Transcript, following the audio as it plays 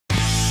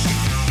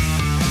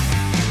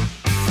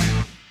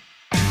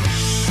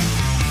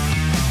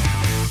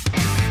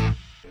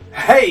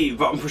Hey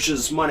button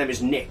pushers, my name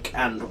is Nick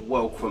and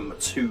welcome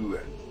to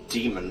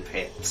Demon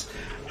Pit.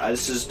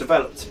 This is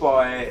developed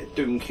by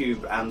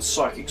Doomcube and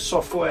Psychic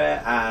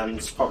Software and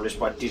published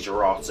by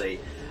Digerati.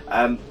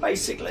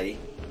 Basically,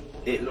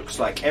 it looks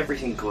like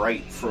everything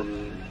great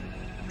from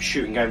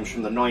shooting games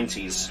from the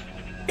 90s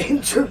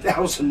in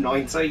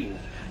 2019.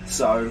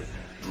 So,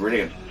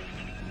 brilliant.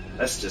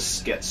 Let's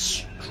just get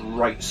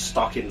straight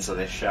stuck into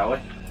this, shall we?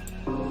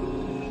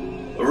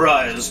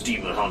 Arise,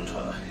 Demon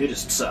Hunter, it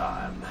is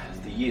time.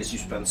 The years you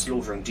spent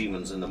slaughtering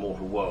demons in the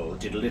mortal world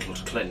did little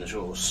to cleanse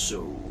your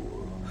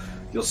soul.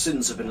 Your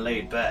sins have been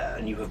laid bare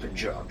and you have been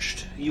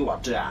judged. You are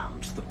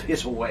damned. The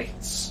pit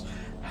awaits.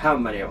 How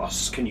many of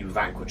us can you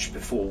vanquish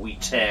before we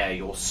tear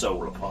your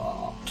soul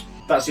apart?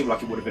 That seemed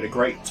like it would have been a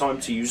great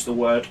time to use the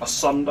word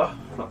asunder.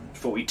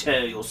 Before we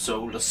tear your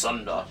soul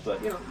asunder.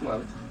 But, you know,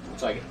 well, I'll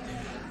take it.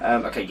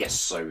 Okay, yes,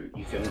 so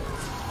you can...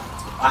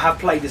 I have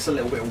played this a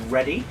little bit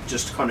already,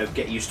 just to kind of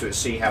get used to it,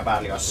 see how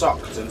badly I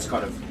sucked, and to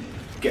kind of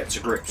get to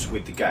grips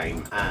with the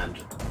game. And,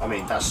 I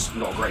mean, that's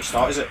not a great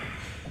start, is it?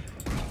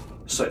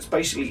 So it's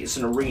basically, it's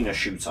an arena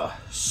shooter.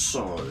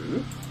 So,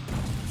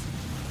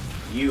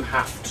 you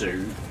have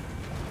to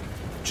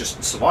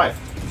just survive.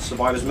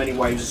 Survive as many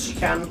waves as you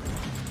can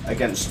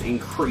against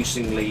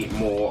increasingly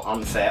more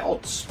unfair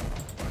odds.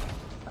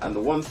 And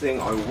the one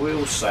thing I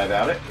will say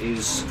about it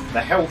is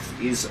the health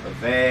is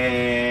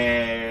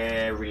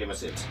very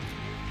limited.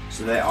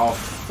 So there are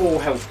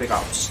 4 health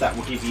pickups that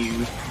will give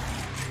you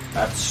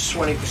a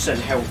 20%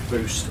 health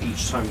boost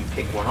each time you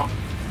pick one up.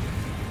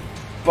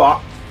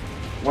 But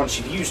once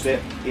you've used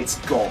it, it's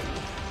gone.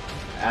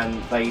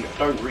 And they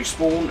don't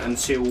respawn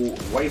until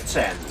wave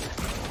 10.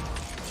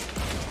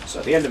 So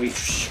at the end of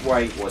each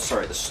wave, well,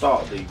 sorry, at the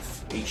start of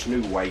each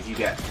new wave, you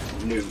get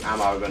new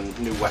ammo and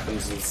new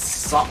weapons and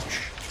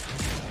such.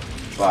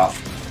 But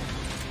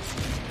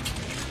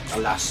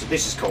alas,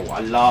 this is cool. I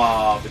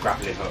love the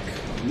grappling hook.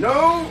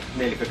 No!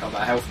 Nearly picked up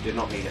that health, did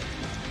not need it.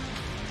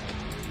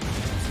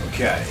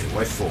 Okay,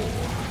 wave 4.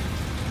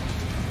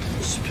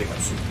 Let's pick up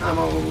some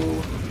ammo.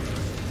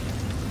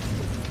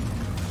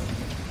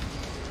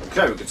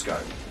 Okay, we're good to go.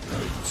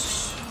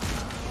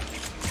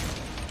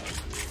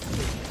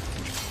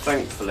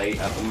 Thankfully,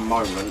 at the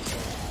moment,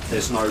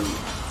 there's no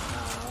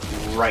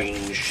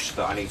range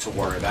that I need to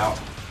worry about.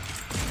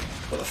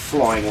 But the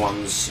flying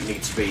ones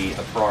need to be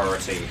a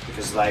priority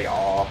because they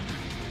are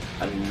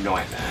a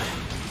nightmare.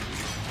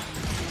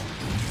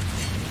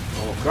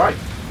 Oh, great.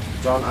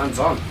 Done and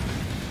done.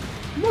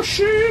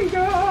 Machine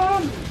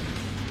gun!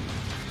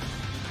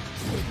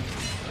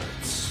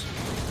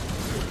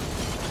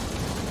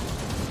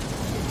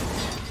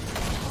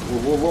 Whoa,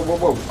 whoa, whoa,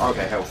 whoa, whoa.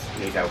 Okay, health.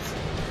 Need health.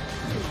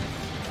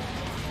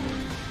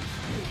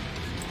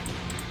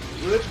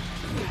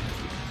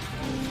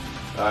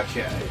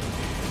 Okay.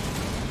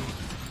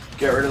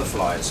 Get rid of the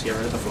flyers, get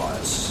rid of the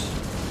flyers.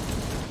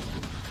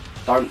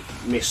 Don't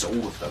miss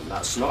all of them,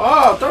 that's not...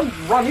 Oh, don't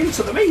run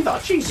into them either!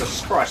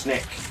 Jesus Christ,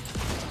 Nick.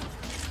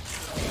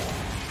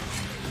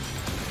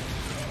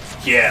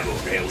 Yeah, more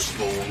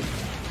Hellspawn.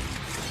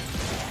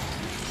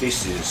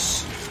 This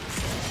is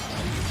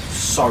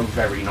so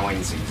very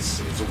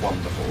 90s. It's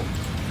wonderful.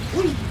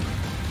 Whee.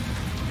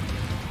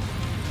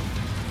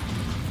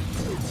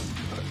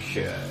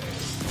 Okay.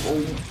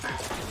 Oh.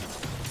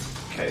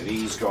 Okay,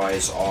 these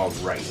guys are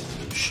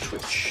ranged,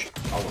 which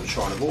I want to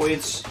try and avoid.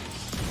 If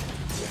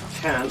I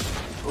can.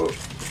 Oh.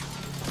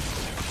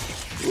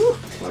 Ooh,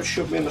 don't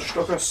shove me in the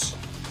stuckers.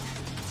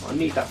 I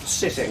need that for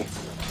sitting.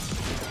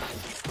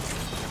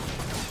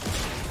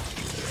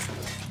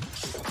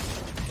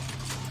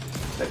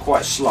 They're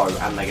quite slow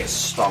and they get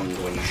stunned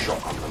when you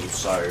shotgun them,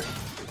 so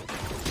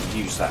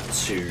use that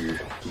to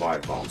my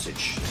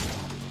advantage.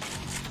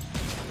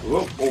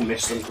 Whoop, or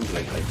miss them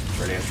completely.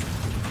 Brilliant.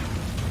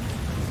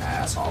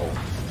 Asshole.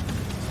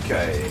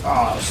 Okay,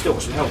 I've still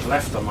got some health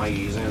left on my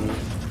using.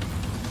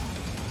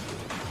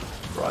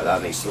 Right,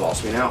 that needs to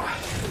last me now.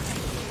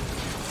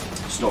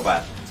 It's not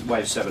bad.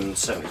 Wave 7,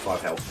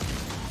 75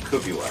 health.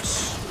 Could be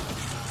worse.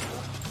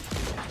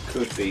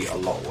 Could be a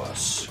lot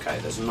worse. Okay,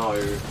 there's no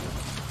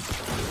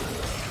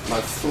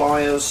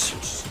flyers,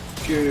 which is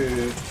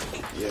good.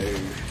 Get you.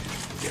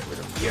 Get rid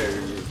of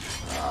you.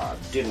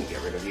 Didn't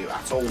get rid of you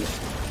at all.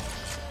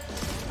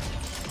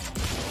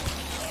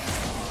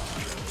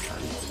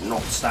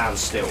 Not stand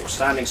still.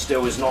 Standing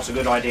still is not a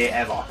good idea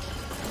ever.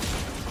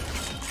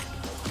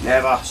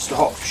 Never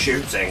stop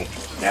shooting.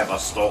 Never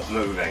stop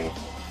moving.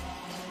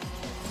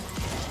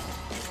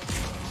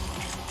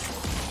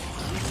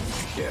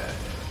 Okay.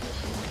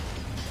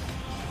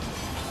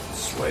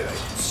 This way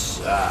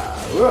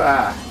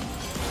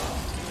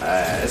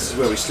this is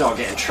where we start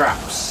getting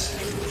traps.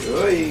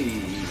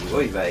 Oi,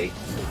 oi, vey.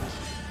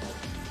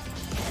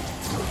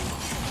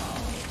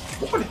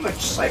 Why did I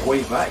just say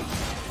oi, vey?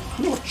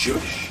 I'm not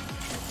Jewish.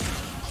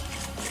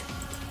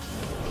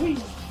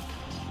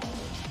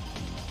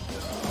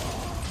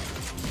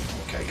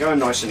 Okay, going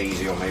nice and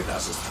easy on me.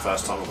 That's the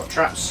first time I've got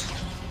traps.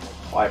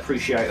 I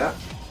appreciate that.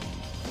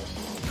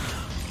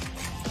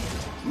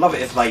 Love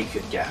it if they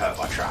could get hurt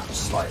by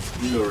traps, like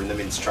luring them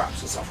into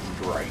traps and stuff would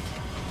be great.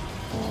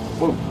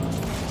 Whoa.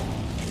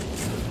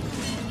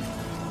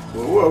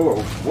 Whoa, whoa,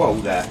 whoa,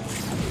 whoa there.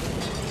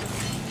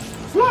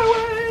 Fly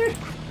away!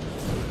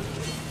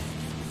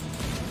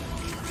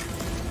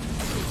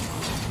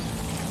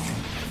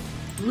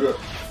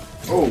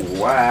 Oh,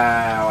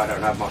 wow, I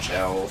don't have much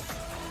health.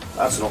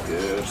 That's not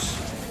good.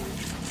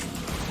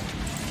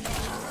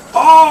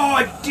 Oh,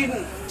 I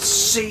didn't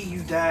see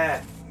you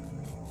there.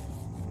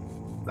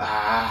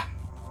 Ah,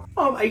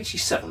 I'm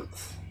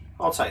 87th.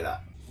 I'll take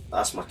that.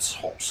 That's my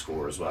top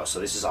score as well. So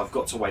this is, I've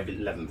got to wave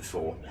 11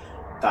 before.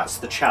 That's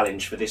the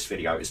challenge for this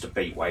video, is to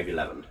beat wave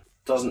 11.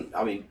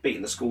 I mean,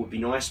 beating the score would be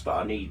nice, but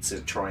I need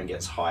to try and get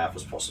as high up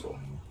as possible.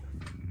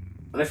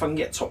 And if I can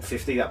get top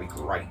 50, that'd be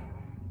great.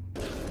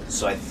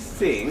 So I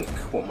think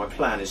what my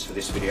plan is for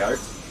this video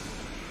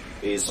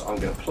is I'm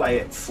going to play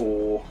it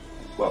for,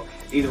 well,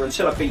 either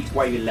until I beat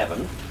wave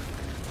 11,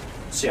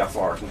 see how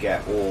far I can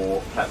get,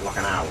 or play it like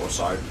an hour or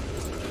so,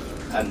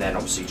 and then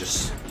obviously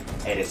just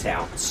edit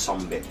out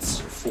some bits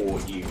for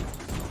you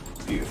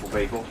beautiful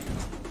people.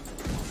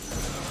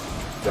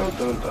 Dun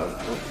dun dun.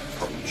 Oh,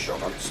 probably use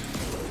shotguns.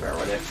 Fair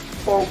idea.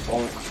 Bonk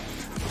bonk.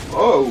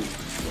 Oh!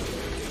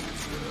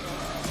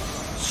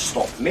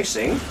 Stop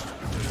missing.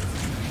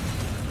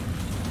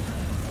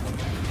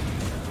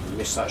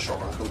 Missed that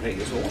shotgun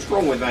completely as well. What's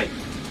wrong with me?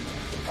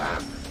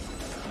 Bam.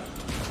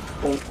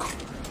 Bonk.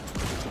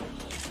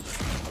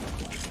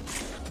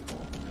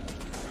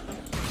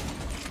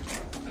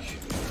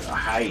 I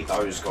hate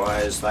those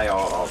guys. They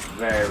are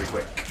very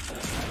quick.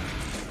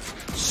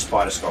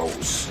 Spider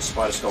skulls.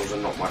 Spider skulls are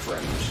not my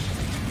friend.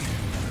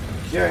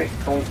 Okay,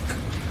 bonk.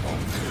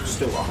 Bonk.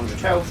 Still got 100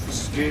 health.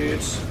 This is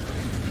good.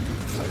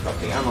 I've got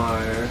the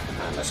ammo,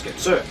 and let's get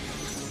to it.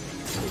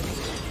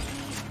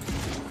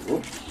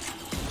 Whoop.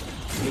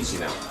 Easy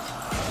now.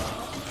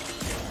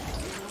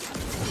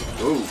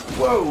 Ooh,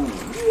 whoa,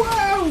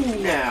 whoa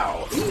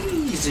now.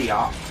 Easy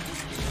up.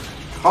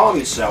 Calm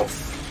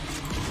yourself.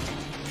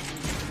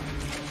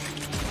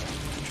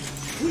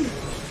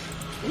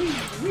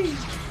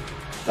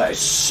 That is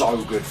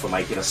so good for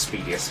making a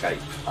speedy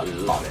escape. I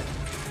love it.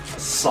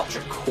 That's such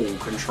a cool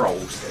control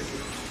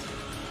scheme.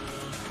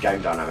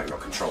 Game dynamic,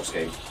 not control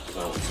scheme. I don't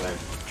know what I'm saying.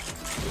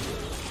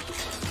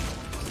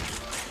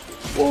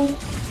 Whoa.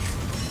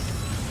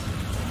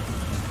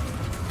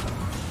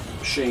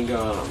 Machine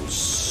gun, I'm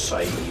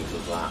saved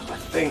with that. I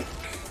think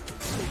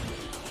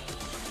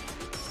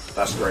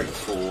that's great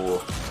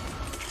for.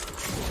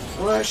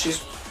 Well, she's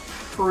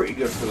pretty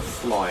good for the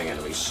flying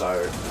enemies,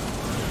 so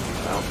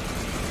well,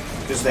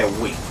 because they're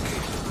weak,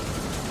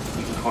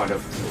 you can kind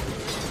of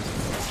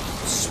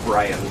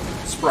spray and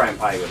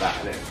pay with that,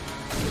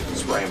 innit?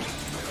 Spray and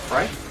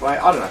pray? Right?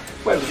 I don't know.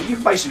 Well, you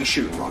can basically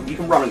shoot and run. You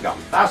can run and gun.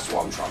 That's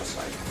what I'm trying to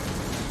say.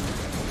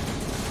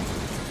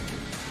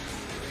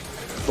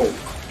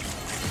 Bonk.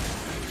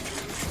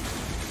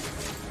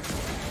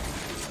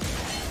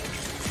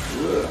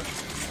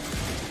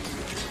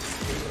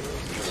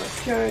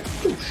 Okay.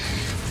 Whoosh.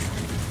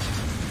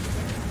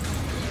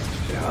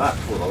 Now that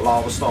before the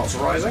lava starts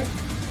rising.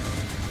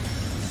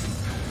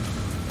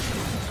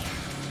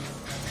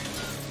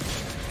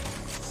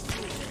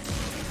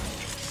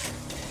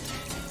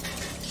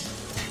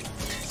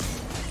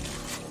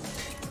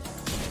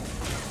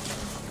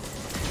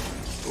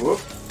 Whoop.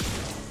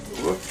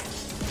 Whoop.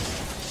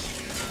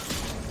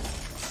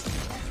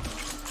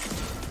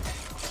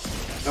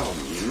 Oh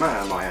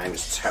man, my aim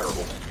is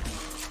terrible.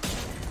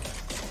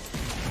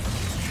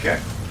 Okay.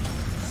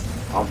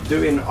 I'm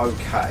doing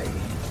okay.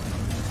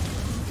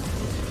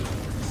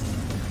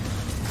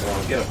 Well,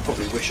 I'm gonna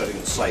probably wish I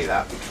didn't say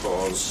that,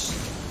 because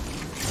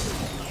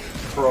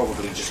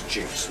probably just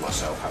jinxed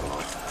myself, haven't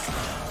I?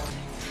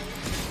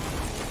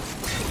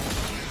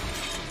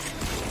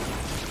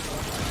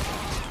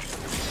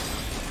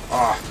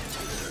 Ah.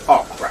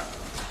 Oh crap.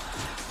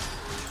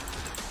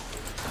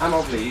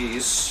 Ammo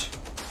please.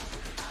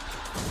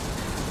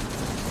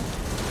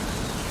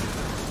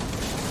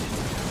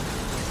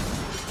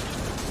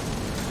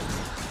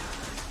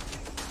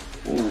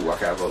 Ooh,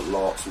 okay, I've got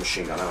lots of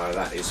machine gun ammo.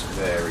 That is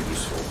very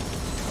useful.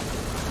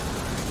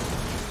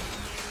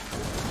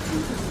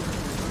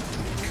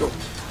 Cool.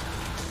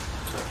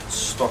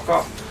 Stock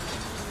up.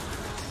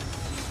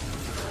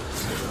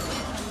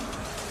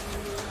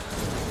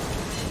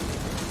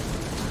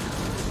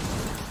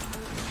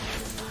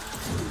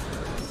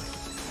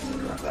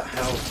 Grab that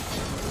health.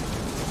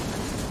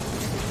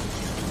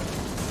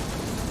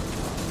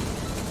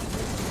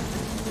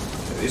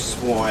 This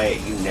is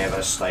why you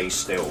never stay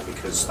still,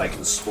 because they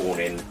can spawn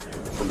in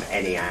from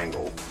any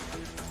angle.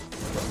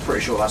 I'm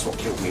pretty sure that's what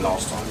killed me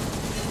last time.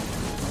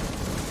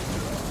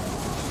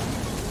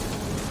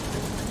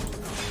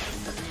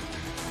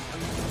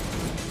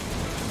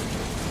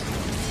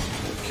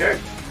 Okay.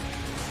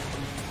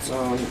 So,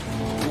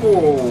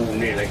 whoa,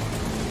 nearly.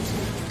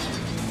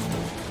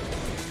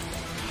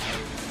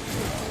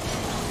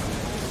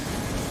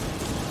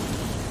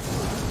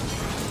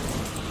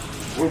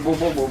 Whoa, whoa,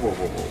 whoa, whoa, whoa,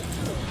 whoa, whoa.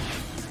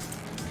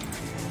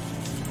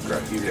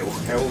 Grab a few little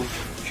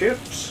health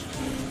chips.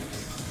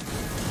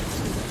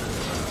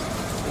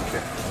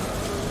 Okay.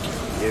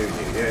 You.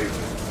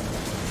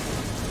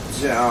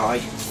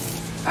 Die.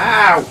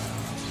 Ow!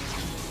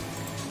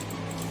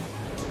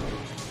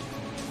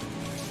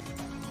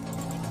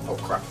 Oh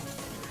crap.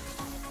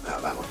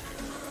 Out that one.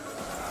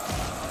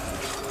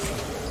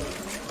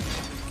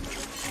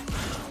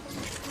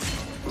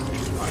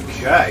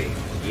 Okay.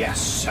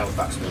 Yes, health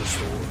back's been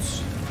restored.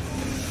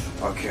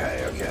 Okay.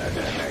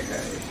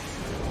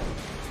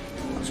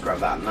 Let's grab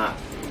that and that.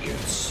 Good.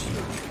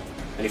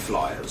 Any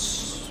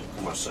flyers?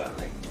 Almost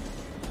certainly.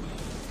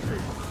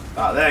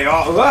 Ah, there you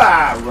are.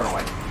 Ah, run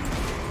away.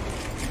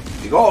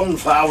 Be gone,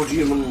 foul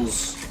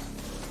demons.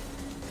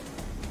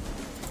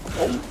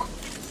 Bonk.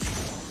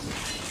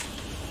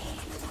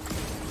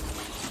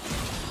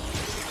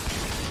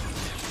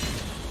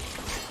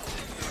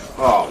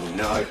 Oh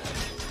no.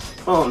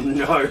 Oh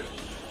no.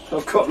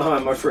 I've got no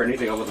ammo for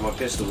anything other than my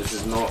pistol. This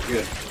is not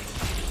good.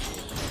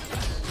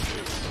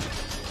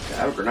 I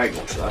have a grenade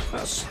launcher though.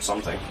 That's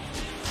something.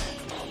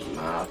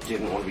 Nah, I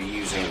didn't want to be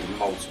using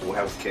multiple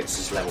health kits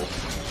this level.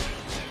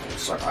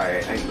 So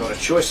I ain't got a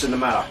choice in the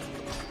matter.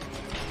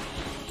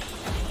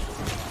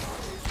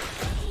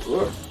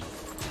 Whoa.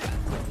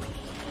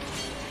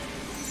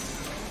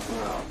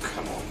 Oh,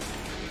 come on.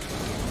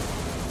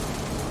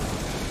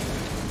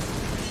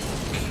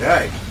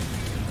 Okay.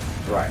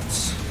 Right.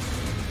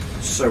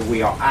 So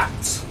we are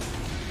at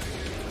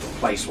the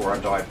place where I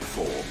died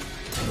before.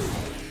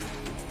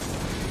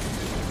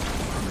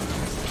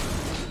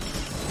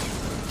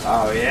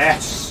 Oh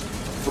yes!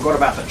 Forgot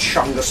about the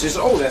chunguses.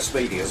 Oh, they're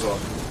speedy as well.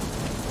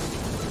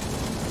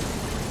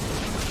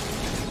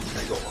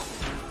 Okay, got one.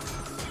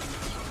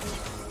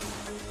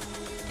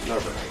 No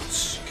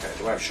grenades. Okay,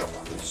 do I have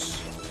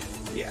shotguns?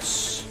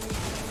 Yes.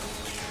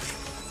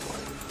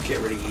 Get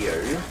rid of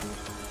you.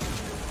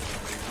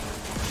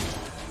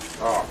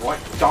 Oh, right,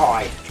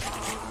 die!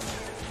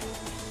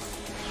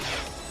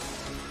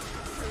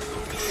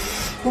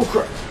 Oh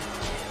crap!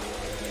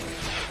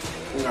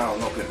 No,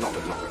 not good.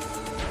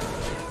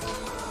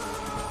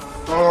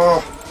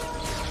 Oh,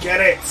 get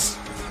it!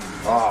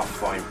 Oh,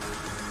 fine.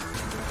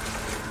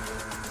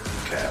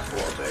 Okay, that's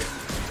what I'll do.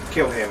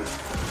 Kill him.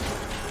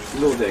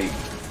 Lordy.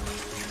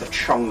 The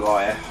chung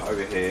guy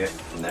over here,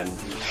 and then...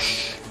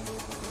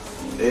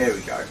 There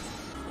we go.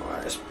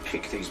 Alright, let's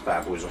pick these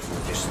bad boys off from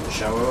a distance,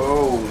 shall we?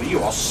 Oh, you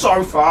are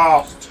so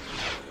fast!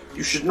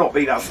 You should not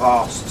be that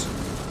fast.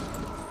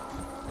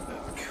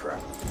 Oh,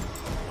 crap.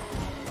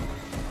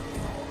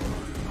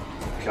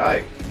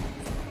 Okay.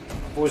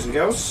 Boys and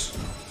girls,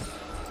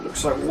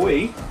 looks like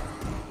we...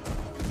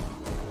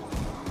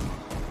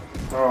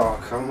 Oh,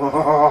 come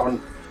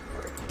on!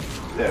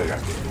 There we go.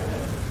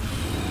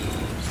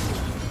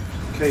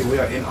 Okay, we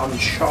are in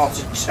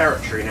uncharted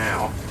territory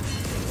now.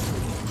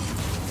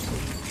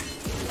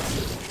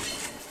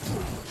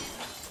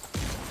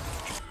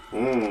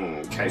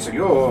 Okay, so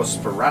you're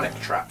sporadic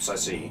traps, I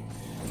see.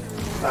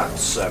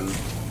 That's, I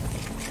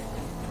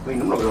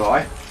mean, I'm not gonna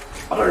lie,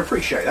 I don't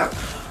appreciate that.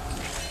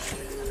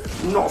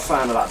 I'm not a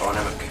fan of that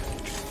dynamic.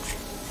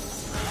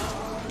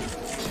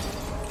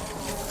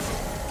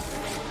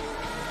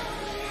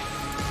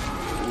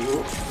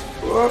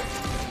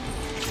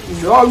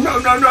 No!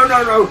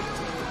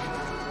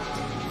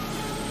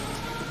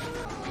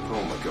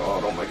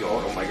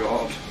 Oh my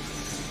god.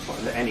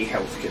 Is there any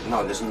health kit?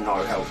 No, there's no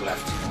health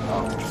left.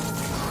 Oh,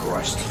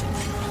 Christ.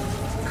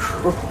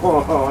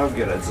 Oh, I'm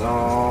gonna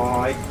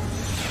die.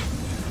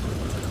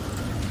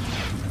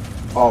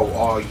 Oh,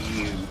 are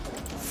you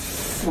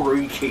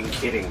freaking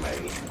kidding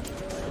me?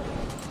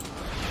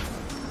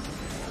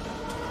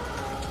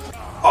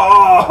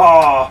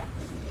 Oh!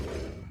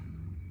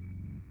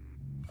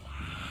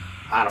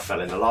 And I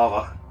fell in the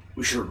lava.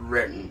 We shall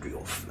rend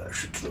your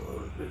flesh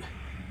eternally.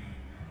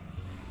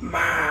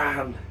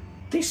 Man,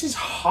 this is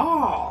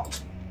hard.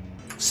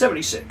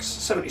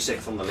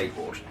 76th on the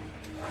leaderboard.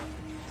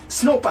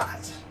 It's not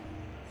bad.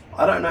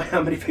 I don't know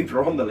how many people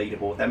are on the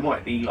leaderboard. There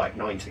might be like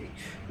 90,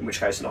 in which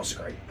case not so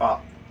great.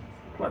 But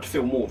I'd like to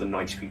feel more than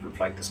 90 people have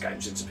played this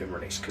game since it's been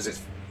released, because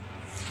it's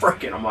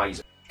freaking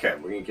amazing. Okay,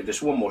 we're going to give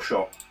this one more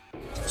shot.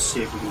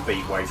 See if we can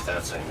beat Wave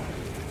 13.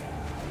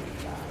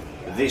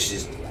 This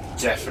is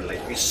definitely,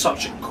 it's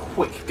such a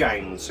quick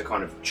game to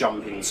kind of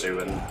jump into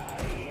and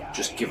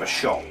just give a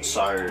shot,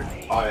 so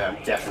I am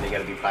definitely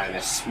going to be playing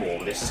this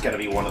more. This is going to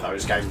be one of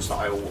those games that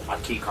I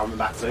keep coming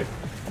back to,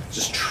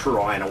 just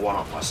trying to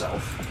one-up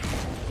myself.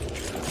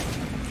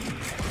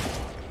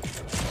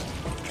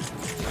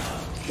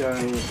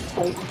 Going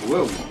bonk.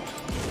 Whoa.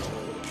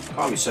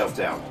 Calm yourself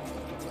down.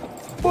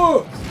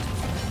 Whoa!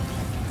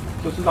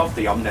 Just love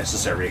the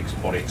unnecessary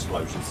body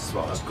explosions as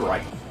well, that's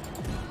great.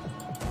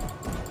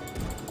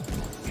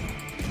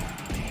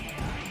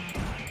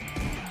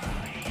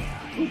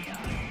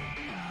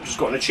 Just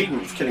got an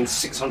achievement for killing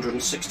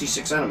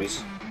 666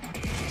 enemies.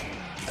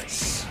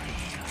 Nice.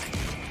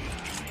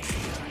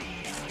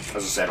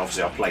 As I said,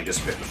 obviously I've played this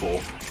a bit before,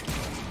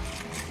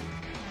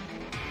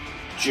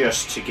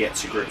 just to get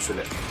to grips with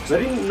it. Because I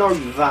didn't know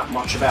that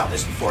much about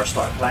this before I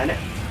started playing it.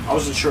 I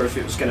wasn't sure if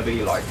it was going to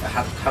be like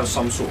have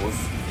some sort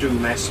of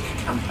Doom-esque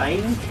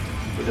campaign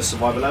with a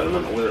survival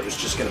element, or whether it was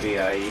just going to be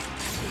a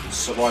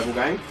survival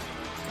game.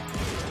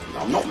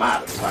 I'm not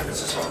mad at the fact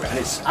it's a survival game, and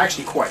it's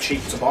actually quite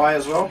cheap to buy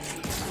as well.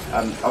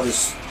 I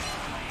was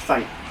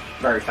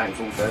very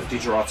thankful that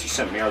Digerati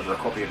sent me over a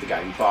copy of the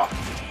game, but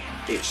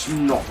it's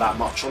not that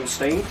much on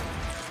Steam,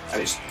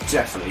 and it's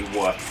definitely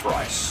worth the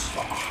price,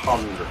 like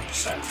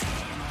 100%.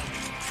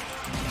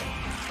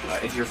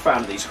 If you're a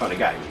fan of these kind of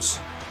games,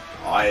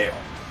 I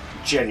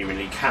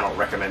genuinely cannot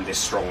recommend this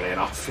strongly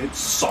enough. It's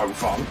so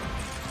fun.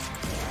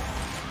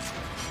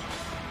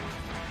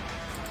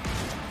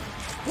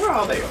 Where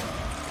are they?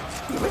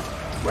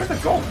 Where have they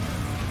gone?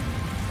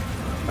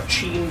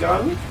 Machine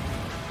gun?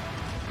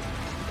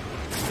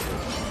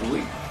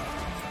 Ooh.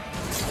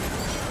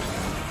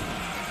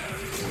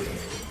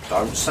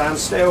 Don't stand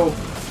still.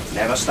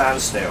 Never stand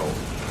still.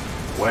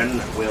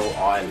 When will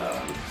I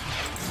learn?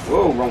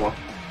 Whoa, wrong one.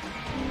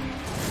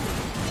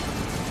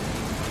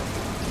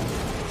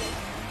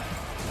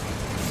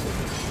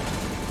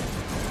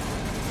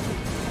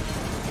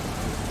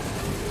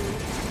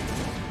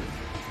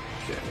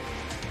 Okay.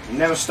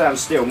 Never stand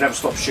still, never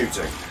stop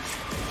shooting.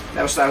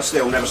 Never stand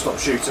still, never stop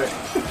shooting.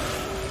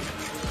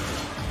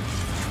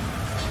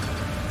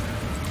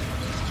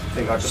 I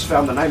think I just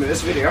found the name of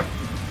this video.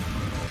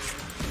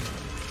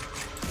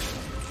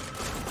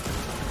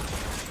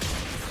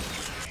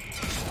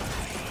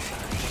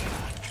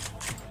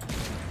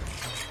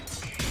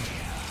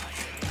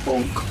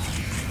 Bonk.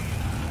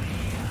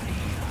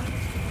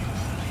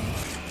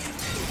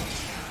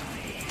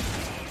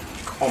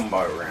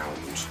 Combo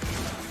round.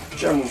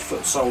 General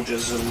foot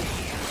soldiers and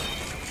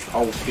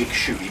old big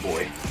shooty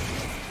boy.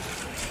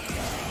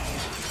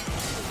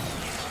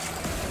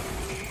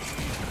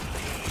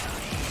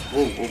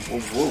 Whoa, whoa, whoa,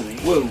 whoa,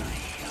 whoa.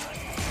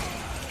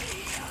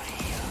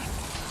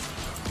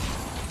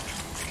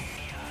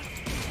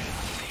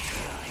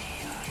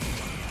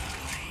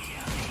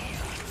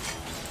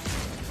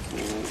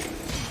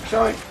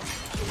 Okay,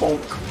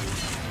 bonk.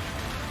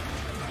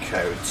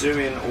 Okay, we're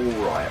doing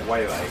alright.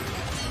 Wait.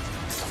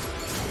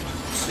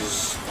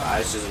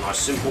 This is a nice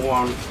simple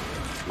one.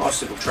 Nice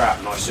simple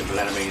trap, nice simple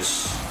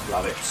enemies.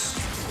 Love it.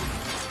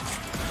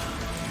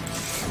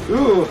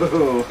 Ooh,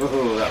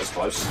 that was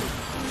close.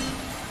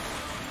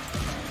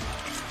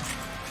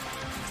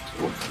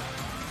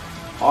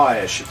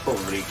 I should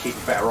probably keep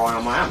a better eye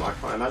on my ammo,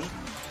 I imagine.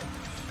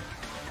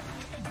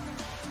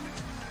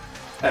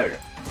 There we go.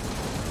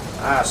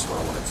 That's what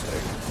I wanted to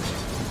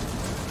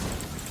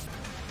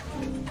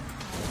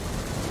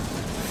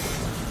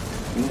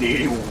do.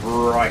 Nearly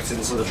right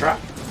into the trap.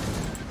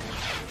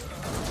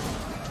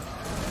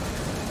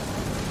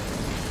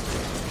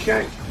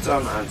 Okay,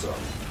 done and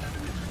done.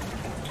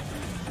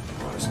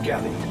 Right, let's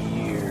gather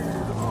you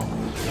up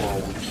while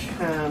we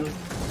can.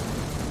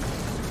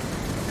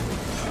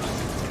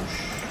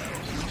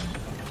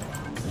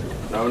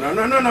 No, no,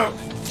 no, no, no!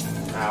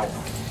 Ow.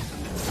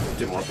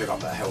 Didn't want to pick up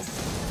that health.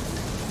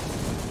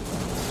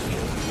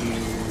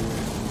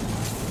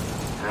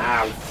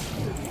 Ow.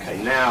 Okay,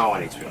 now I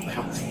need to pick up the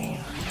health.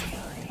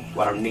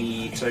 Well, I don't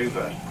need to,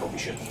 but probably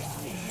should.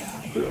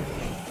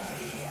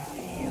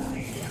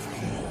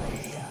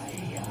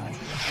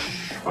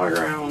 High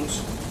ground.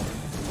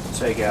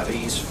 Take out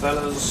these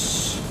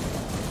fellas.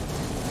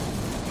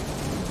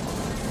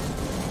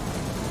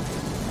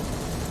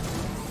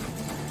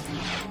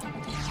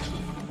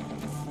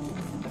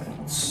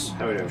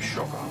 How are we doing with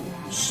shotgun?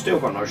 Still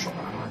got no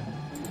shotgun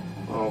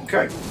ammo.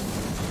 Okay.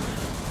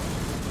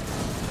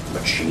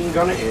 Machine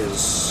gun it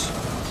is.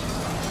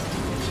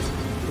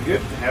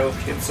 Good. Health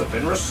kits have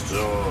been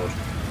restored.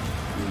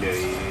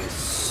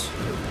 Nice.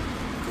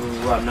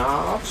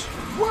 Grenade.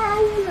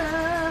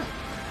 Wow.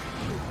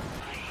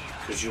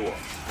 Because you're...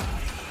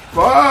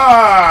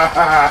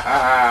 Wow!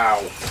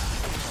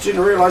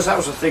 Didn't realise that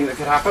was a thing that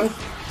could happen.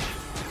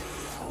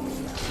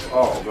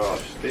 Oh god,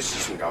 this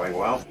isn't going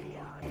well.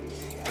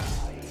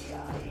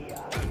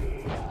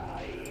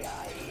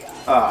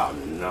 Oh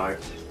no.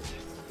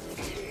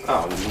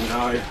 Oh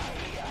no.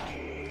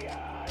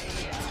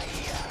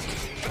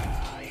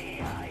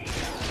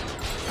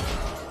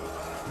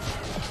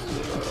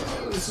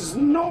 This is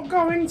not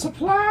going to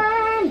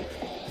plan!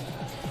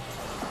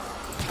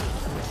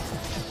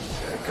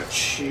 Okay, got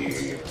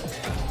you.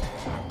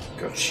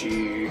 Got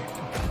you.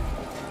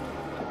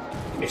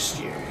 Missed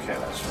you. Okay,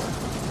 that's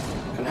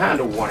fine. Can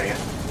handle one of you.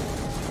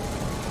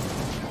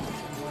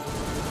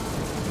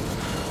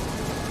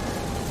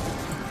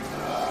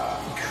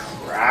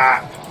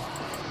 Crap!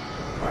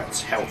 Right,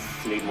 it's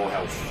health. Need more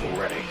health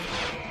already.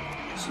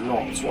 It's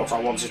not what I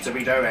wanted to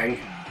be doing.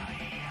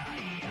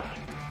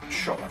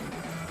 Shotgun.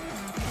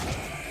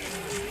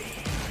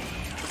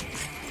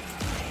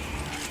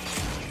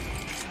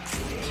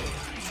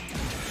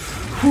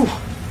 Whew.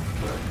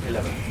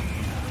 11.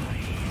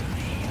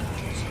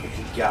 So we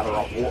can gather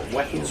up what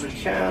weapons we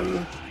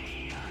can.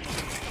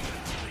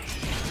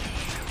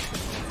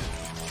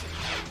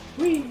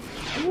 Whee!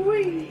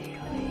 Whee!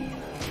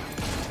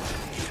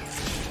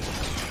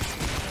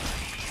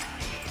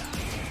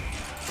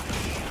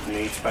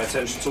 Need to pay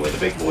attention to where the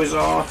big boys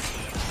are.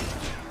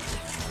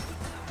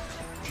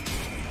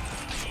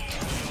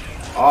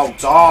 Oh,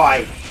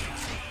 die!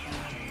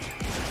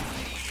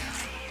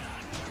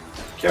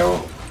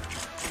 Kill.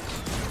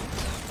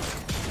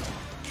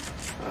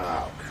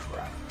 Oh,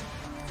 crap.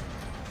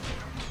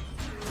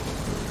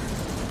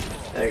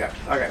 There you go.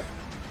 Okay.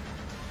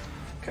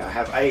 Okay, I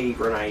have a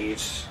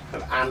grenade. I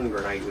have an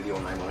grenade with your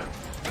name on it.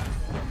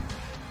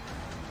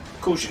 Of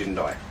course you didn't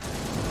die.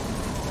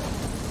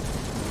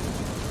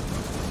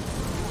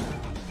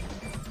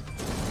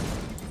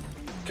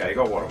 Okay,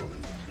 got one of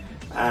them.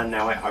 And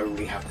now I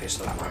only have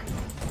pistol ammo.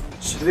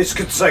 So this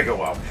could take a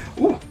while.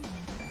 Ooh!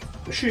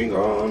 Machine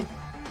gun!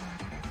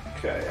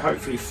 Okay,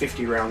 hopefully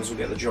 50 rounds will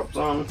get the job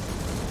done.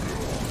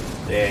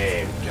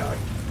 There we go.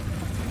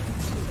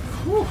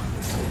 Whew.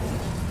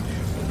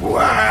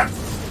 What?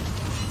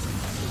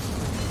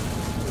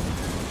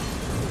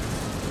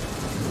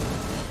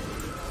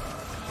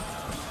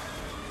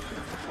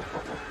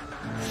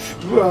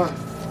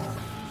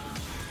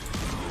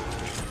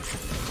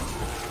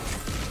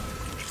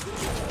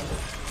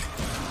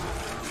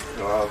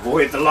 Oh,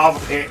 avoid the lava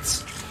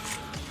pits.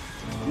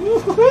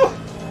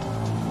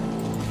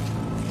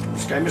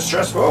 This game is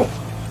stressful.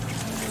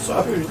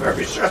 So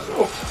very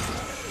stressful.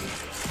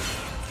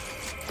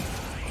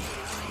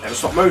 Never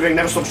stop moving,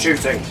 never stop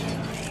shooting.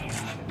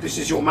 This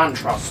is your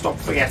mantra, stop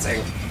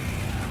forgetting.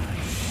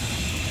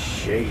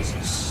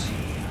 Jesus.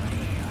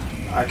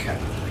 Okay.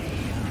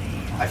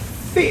 I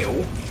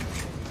feel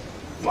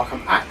like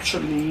I'm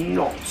actually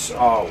not...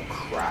 Oh,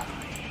 crap.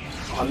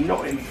 I'm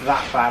not in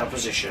that bad a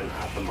position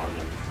at the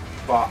moment.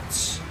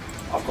 But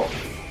I've got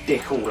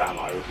dick all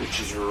ammo, which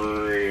is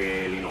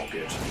really not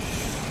good.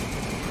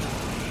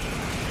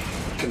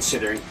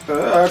 Considering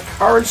the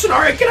current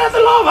scenario. Get out of the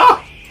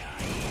lava!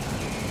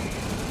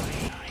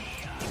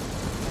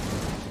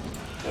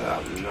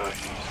 Oh, no.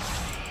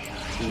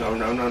 No,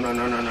 no, no, no,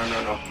 no, no, no,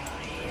 no, no.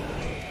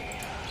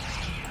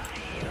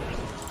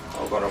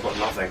 Oh, God, I've got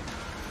nothing.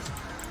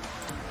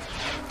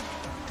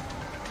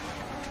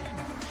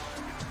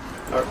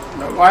 No,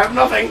 no, I have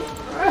nothing!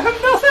 I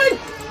have nothing!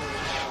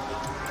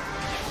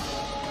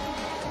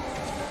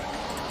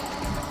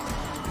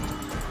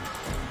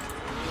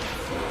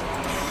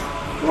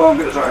 Oh, I'm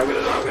gonna die, I'm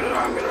gonna die, I'm gonna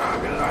die, I'm gonna die,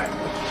 I'm gonna die.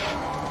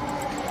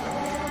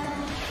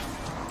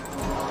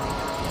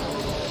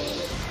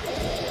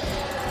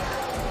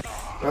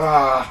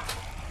 Ah.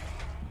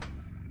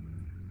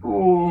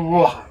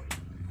 Ooh.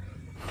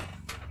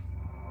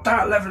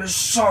 That level is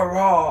so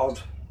hard.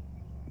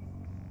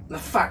 The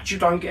fact you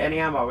don't get any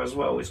ammo as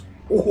well is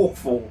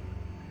awful.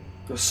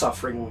 The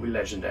suffering will be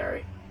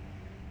legendary.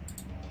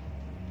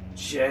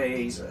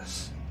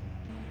 Jesus.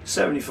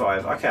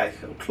 75. Okay,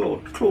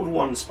 clawed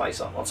one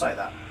space up. I'll take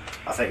that.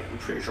 I think I'm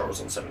pretty sure I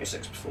was on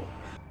 76 before.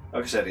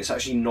 Like I said, it's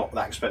actually not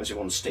that expensive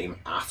on Steam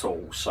at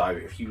all. So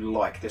if you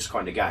like this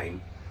kind of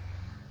game,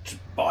 just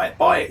buy it.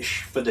 Buy it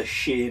for the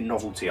sheer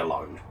novelty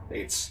alone.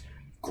 It's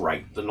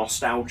great. The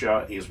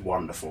nostalgia is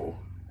wonderful.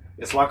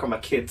 It's like I'm a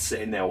kid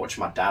sitting there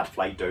watching my dad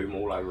play Doom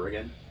all over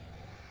again.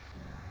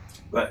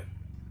 But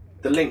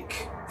the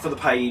link for the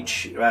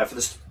page, for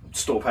the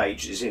store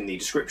page, is in the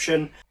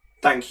description.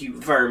 Thank you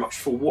very much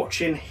for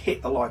watching.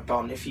 Hit the like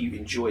button if you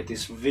enjoyed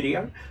this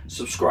video.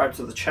 Subscribe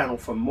to the channel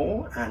for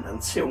more. And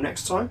until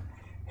next time,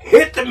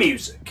 hit the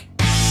music!